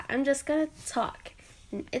I'm just gonna talk.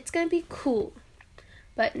 It's gonna be cool.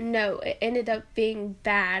 But no, it ended up being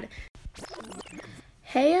bad.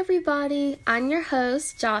 Hey everybody, I'm your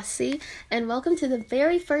host, Jossie, and welcome to the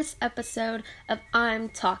very first episode of I'm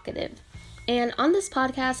Talkative. And on this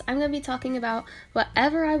podcast, I'm going to be talking about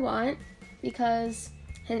whatever I want, because,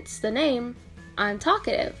 hence the name, I'm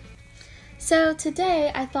Talkative. So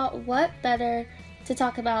today, I thought what better to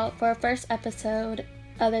talk about for a first episode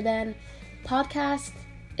other than podcast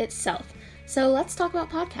itself. So let's talk about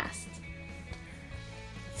podcasts.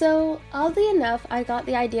 So, oddly enough, I got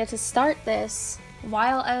the idea to start this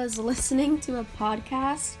while I was listening to a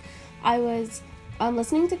podcast. I was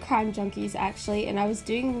listening to Crime Junkies, actually, and I was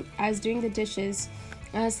doing the dishes.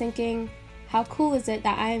 And I was thinking, how cool is it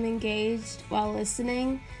that I am engaged while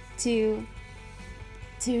listening to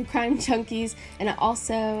Crime Junkies, and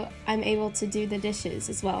also I'm able to do the dishes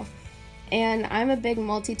as well. And I'm a big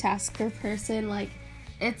multitasker person.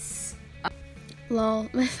 Lol,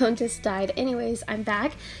 my phone just died. Anyways, I'm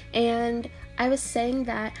back, and I was saying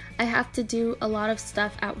that I have to do a lot of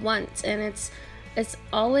stuff at once, and it's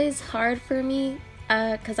always hard for me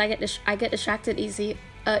because I get distracted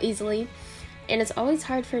easily, and it's always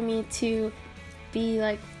hard for me to be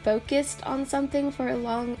focused on something for a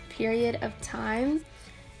long period of time.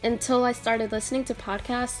 Until I started listening to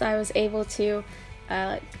podcasts, I was able to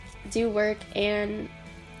do work and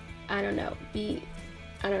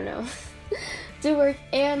do work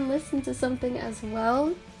and listen to something as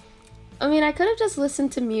well. I mean, I could have just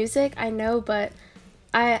listened to music, I know, but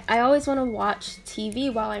I always want to watch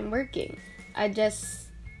TV while I'm working. I just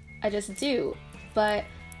do, but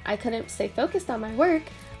I couldn't stay focused on my work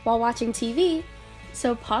while watching TV,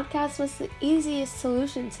 so podcast was the easiest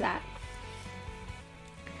solution to that.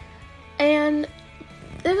 And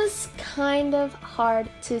it was kind of hard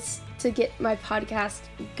to get my podcast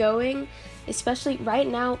going, especially right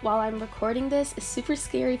now while I'm recording this. It's super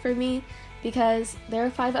scary for me because there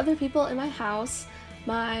are 5 other people in my house,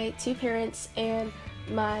 my 2 parents and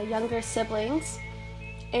my younger siblings,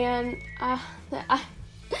 and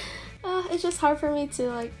it's just hard for me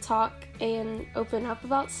to talk and open up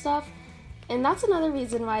about stuff. And that's another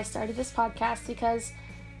reason why I started this podcast, because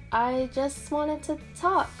I just wanted to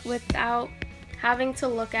talk without having to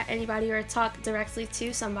look at anybody or talk directly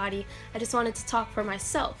to somebody. I just wanted to talk for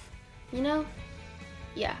myself, you know?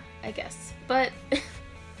 Yeah, I guess. But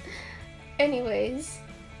anyways,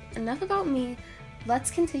 enough about me.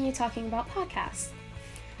 Let's continue talking about podcasts.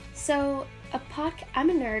 So, I'm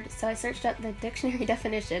a nerd, so I searched up the dictionary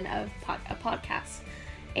definition of a podcast.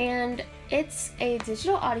 And it's a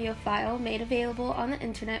digital audio file made available on the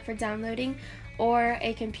internet for downloading to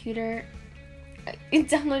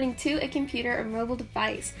a computer or mobile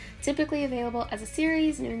device, typically available as a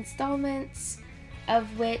series, new installments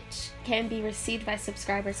of which can be received by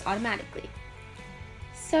subscribers automatically.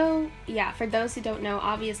 So, yeah, for those who don't know,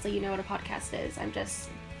 obviously you know what a podcast is. I'm just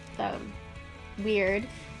weird.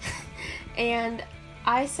 And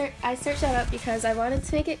I searched that up because I wanted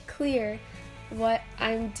to make it clear what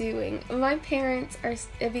I'm doing. My parents,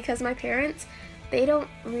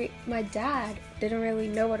 my dad didn't really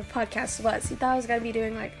know what a podcast was. He thought I was going to be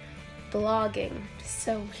doing blogging.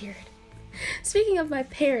 So weird. Speaking of my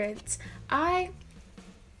parents, I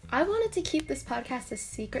wanted to keep this podcast a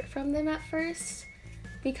secret from them at first,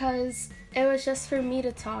 because it was just for me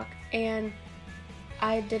to talk, and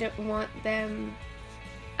I didn't want them,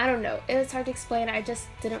 I don't know, it was hard to explain. I just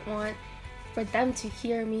didn't want for them to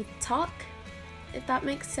hear me talk, if that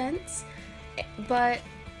makes sense. But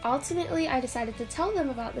ultimately, I decided to tell them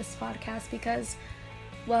about this podcast because,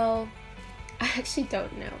 well, I actually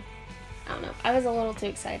don't know. I don't know. I was a little too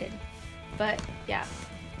excited. But, yeah.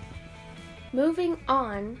 Moving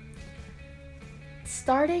on,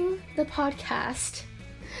 starting the podcast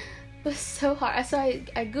was so hard. So I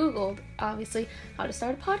Googled, obviously, how to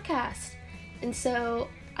start a podcast. And so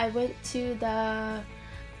I went to the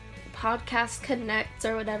Podcast Connect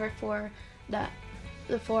or whatever for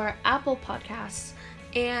Apple Podcasts.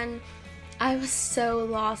 And I was so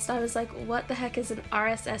lost. I was like, what the heck is an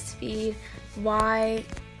RSS feed? Why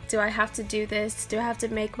do I have to do this? Do I have to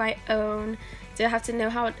make my own? Do I have to know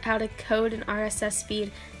how to code an RSS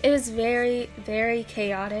feed? It was very, very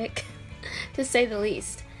chaotic, to say the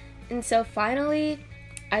least. And so finally,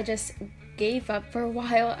 I just gave up for a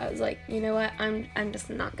while. I was like, you know what? I'm just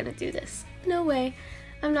not going to do this. No way.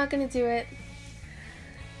 I'm not going to do it.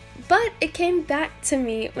 But it came back to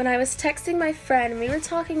me when I was texting my friend, and we were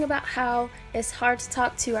talking about how it's hard to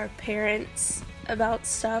talk to our parents about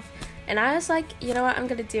stuff. And I was like, you know what, I'm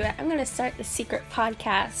going to do it. I'm going to start the secret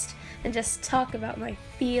podcast and just talk about my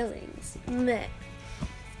feelings. Meh.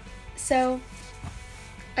 So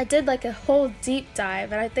I did like a whole deep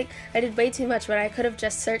dive, and I think I did way too much when I could have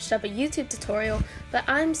just searched up a YouTube tutorial, but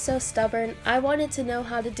I'm so stubborn. I wanted to know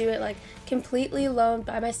how to do it like completely alone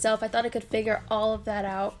by myself. I thought I could figure all of that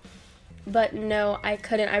out, but no, I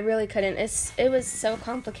couldn't. I really couldn't. It was so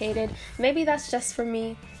complicated. Maybe that's just for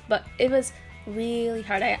me, but it was really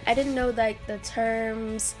hard. I didn't know like the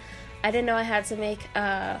terms. I didn't know I had to make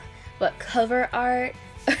cover art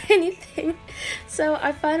or anything. So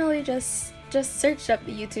I finally just searched up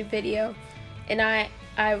the YouTube video, and I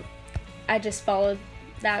just followed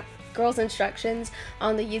that girl's instructions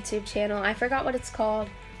on the YouTube channel. I forgot what it's called,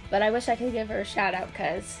 but I wish I could give her a shout out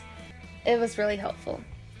because it was really helpful.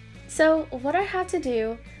 So what I had to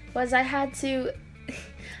do was I had to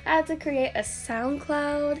create a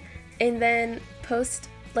SoundCloud and then post,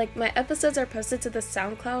 like, my episodes are posted to the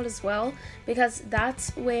SoundCloud as well, because that's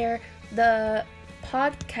where the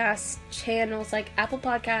podcast channels like Apple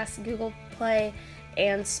Podcasts, Google Play,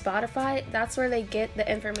 and Spotify, that's where they get the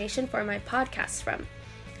information for my podcast from.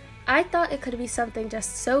 I thought it could be something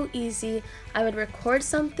just so easy. I would record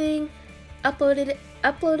something, upload it,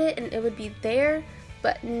 and it would be there.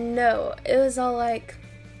 But no, it was all like,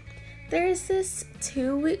 there's this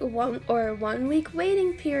 1 week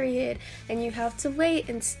waiting period, and you have to wait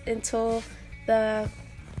until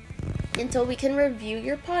we can review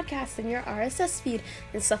your podcast and your RSS feed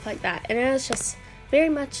and stuff like that. And it was just very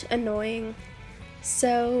much annoying.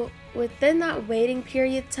 So within that waiting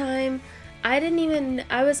period time, I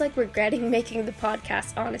was like regretting making the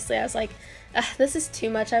podcast, honestly. I was like, this is too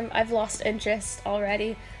much. I've lost interest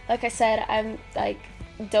already. Like I said, I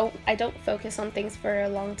don't focus on things for a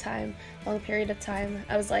long period of time.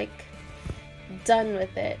 I was like done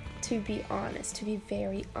with it, to be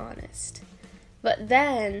very honest. But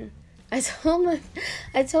then I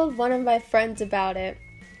told one of my friends about it,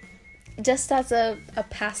 just as a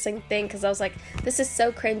passing thing, because I was like, this is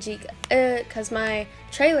so cringy, because my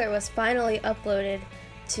trailer was finally uploaded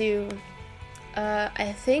to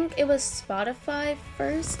I think it was Spotify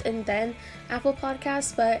first and then Apple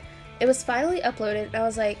Podcasts, but it was finally uploaded, and I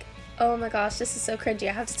was like, oh my gosh, this is so cringy.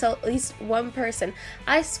 I have to tell at least one person.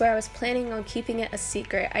 I swear I was planning on keeping it a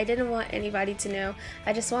secret. I didn't want anybody to know.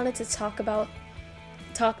 I just wanted to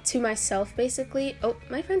talk to myself, basically. Oh,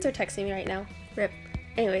 my friends are texting me right now. Rip.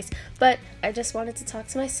 Anyways, but I just wanted to talk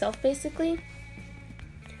to myself, basically.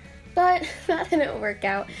 But that didn't work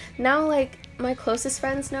out. Now, like, my closest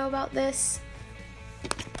friends know about this.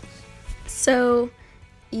 So,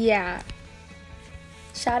 yeah.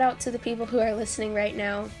 Shout out to the people who are listening right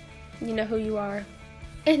now. You know who you are.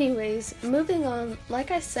 Anyways, moving on.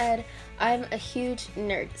 Like I said, I'm a huge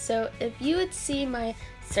nerd. So if you would see my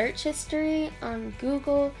search history on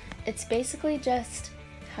Google, it's basically just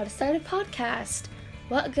how to start a podcast,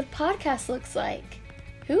 what a good podcast looks like,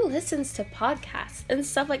 who listens to podcasts, and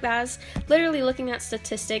stuff like that. I was literally looking at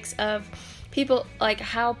statistics of people, like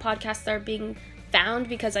how podcasts are being found,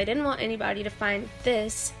 because I didn't want anybody to find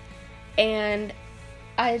this, and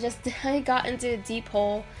I got into a deep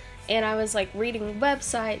hole, and I was like reading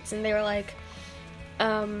websites, and they were like,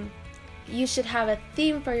 you should have a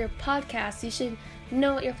theme for your podcast, you should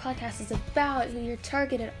know what your podcast is about, who your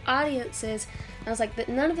targeted audience is. And I was like,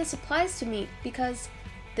 none of this applies to me, because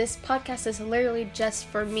this podcast is literally just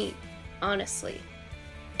for me, honestly.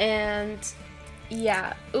 And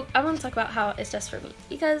yeah, I want to talk about how it's just for me,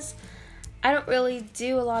 because I don't really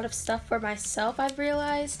do a lot of stuff for myself, I've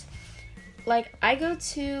realized. Like, I go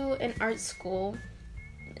to an art school,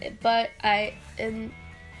 but I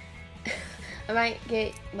might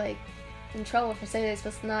get, like, in trouble for saying this,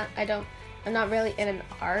 but I'm not really in an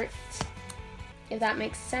art, if that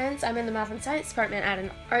makes sense. I'm in the math and science department at an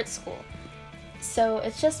art school. So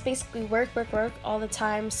it's just basically work all the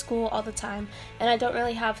time, school all the time, and I don't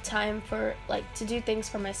really have time for, like, to do things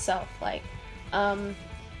for myself. Like,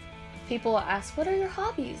 people ask, what are your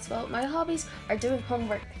hobbies? Well, my hobbies are doing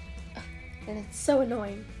homework, and it's so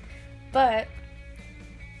annoying. But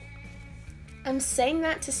I'm saying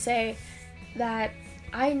that to say that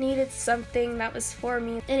I needed something that was for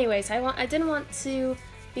me. Anyways, I didn't want to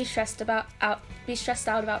be stressed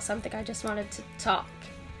out about something. I just wanted to talk,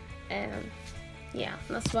 and yeah,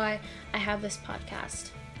 that's why I have this podcast.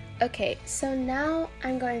 Okay, so now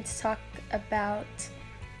I'm going to talk about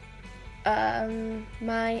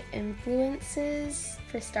my influences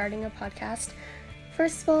for starting a podcast.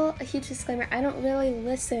 First of all, a huge disclaimer, I don't really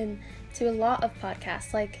listen to a lot of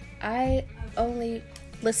podcasts. Like, I only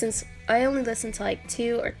listen to like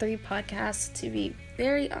 2 or 3 podcasts, to be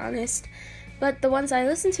very honest. But the ones I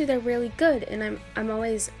listen to, they're really good, and I'm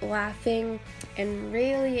always laughing and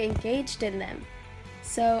really engaged in them.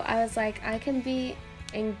 So I was like, I can be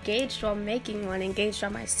engaged while making one, engaged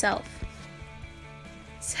on myself.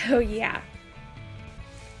 So yeah.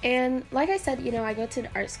 And like I said, I go to an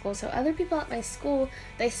art school, so other people at my school,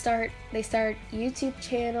 they start YouTube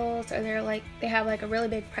channels, or they have like a really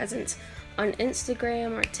big presence on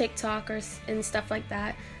Instagram or TikTok and stuff like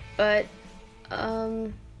that. But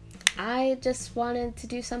I just wanted to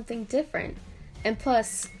do something different. And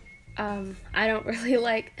plus, I don't really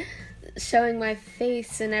like showing my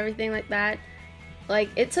face and everything like that. Like,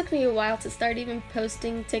 it took me a while to start even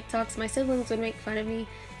posting TikToks. My siblings would make fun of me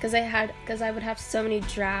because I would have so many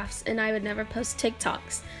drafts and I would never post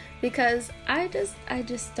TikToks because I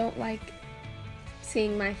just don't like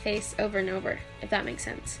seeing my face over and over, if that makes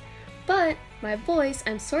sense. But my voice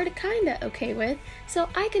I'm sort of kind of okay with, so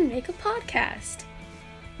I can make a podcast.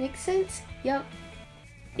 Make sense? Yep.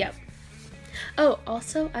 Oh,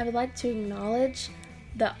 also, I would like to acknowledge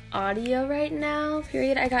the audio right now.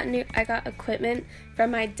 I got equipment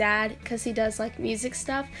from my dad because he does like music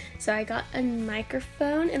stuff. So I got a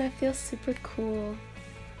microphone and I feel super cool.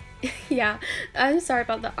 Yeah, I'm sorry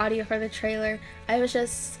about the audio for the trailer. I was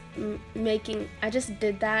just I just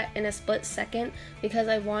did that in a split second because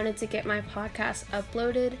I wanted to get my podcast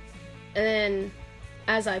uploaded. And then,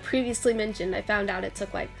 as I previously mentioned, I found out it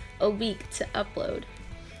took like a week to upload.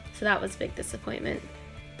 So that was a big disappointment.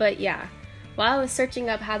 But yeah, while I was searching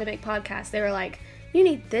up how to make podcasts, they were like, you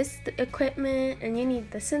need this equipment and you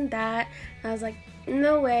need this and that. And I was like,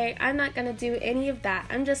 no way, I'm not gonna do any of that.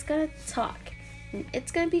 I'm just gonna talk.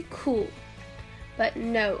 It's gonna be cool. But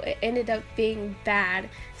no, it ended up being bad.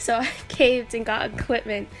 So I caved and got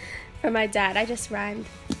equipment from my dad. I just rhymed.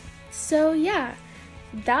 So yeah,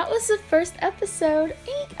 that was the first episode.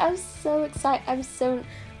 Eek, I'm so excited. I'm so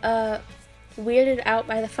weirded out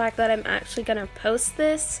by the fact that I'm actually gonna post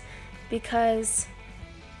this because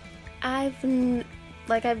I've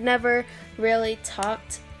never really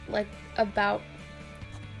talked like about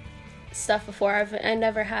stuff before. I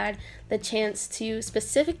never had the chance to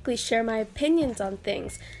specifically share my opinions on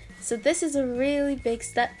things. So this is a really big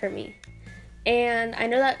step for me. And I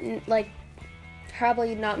know that like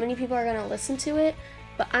probably not many people are going to listen to it,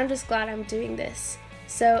 but I'm just glad I'm doing this.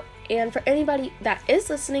 So, and for anybody that is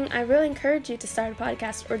listening, I really encourage you to start a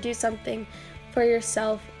podcast or do something for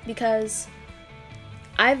yourself because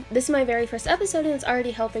this is my very first episode and it's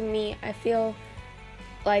already helping me. I feel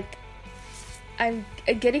like I'm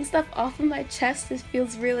getting stuff off of my chest. This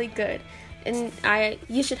feels really good, and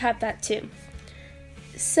you should have that too.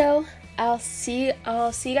 So I'll see you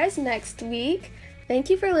guys next week. Thank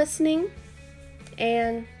you for listening,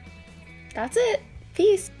 and that's it.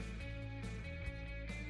 Peace.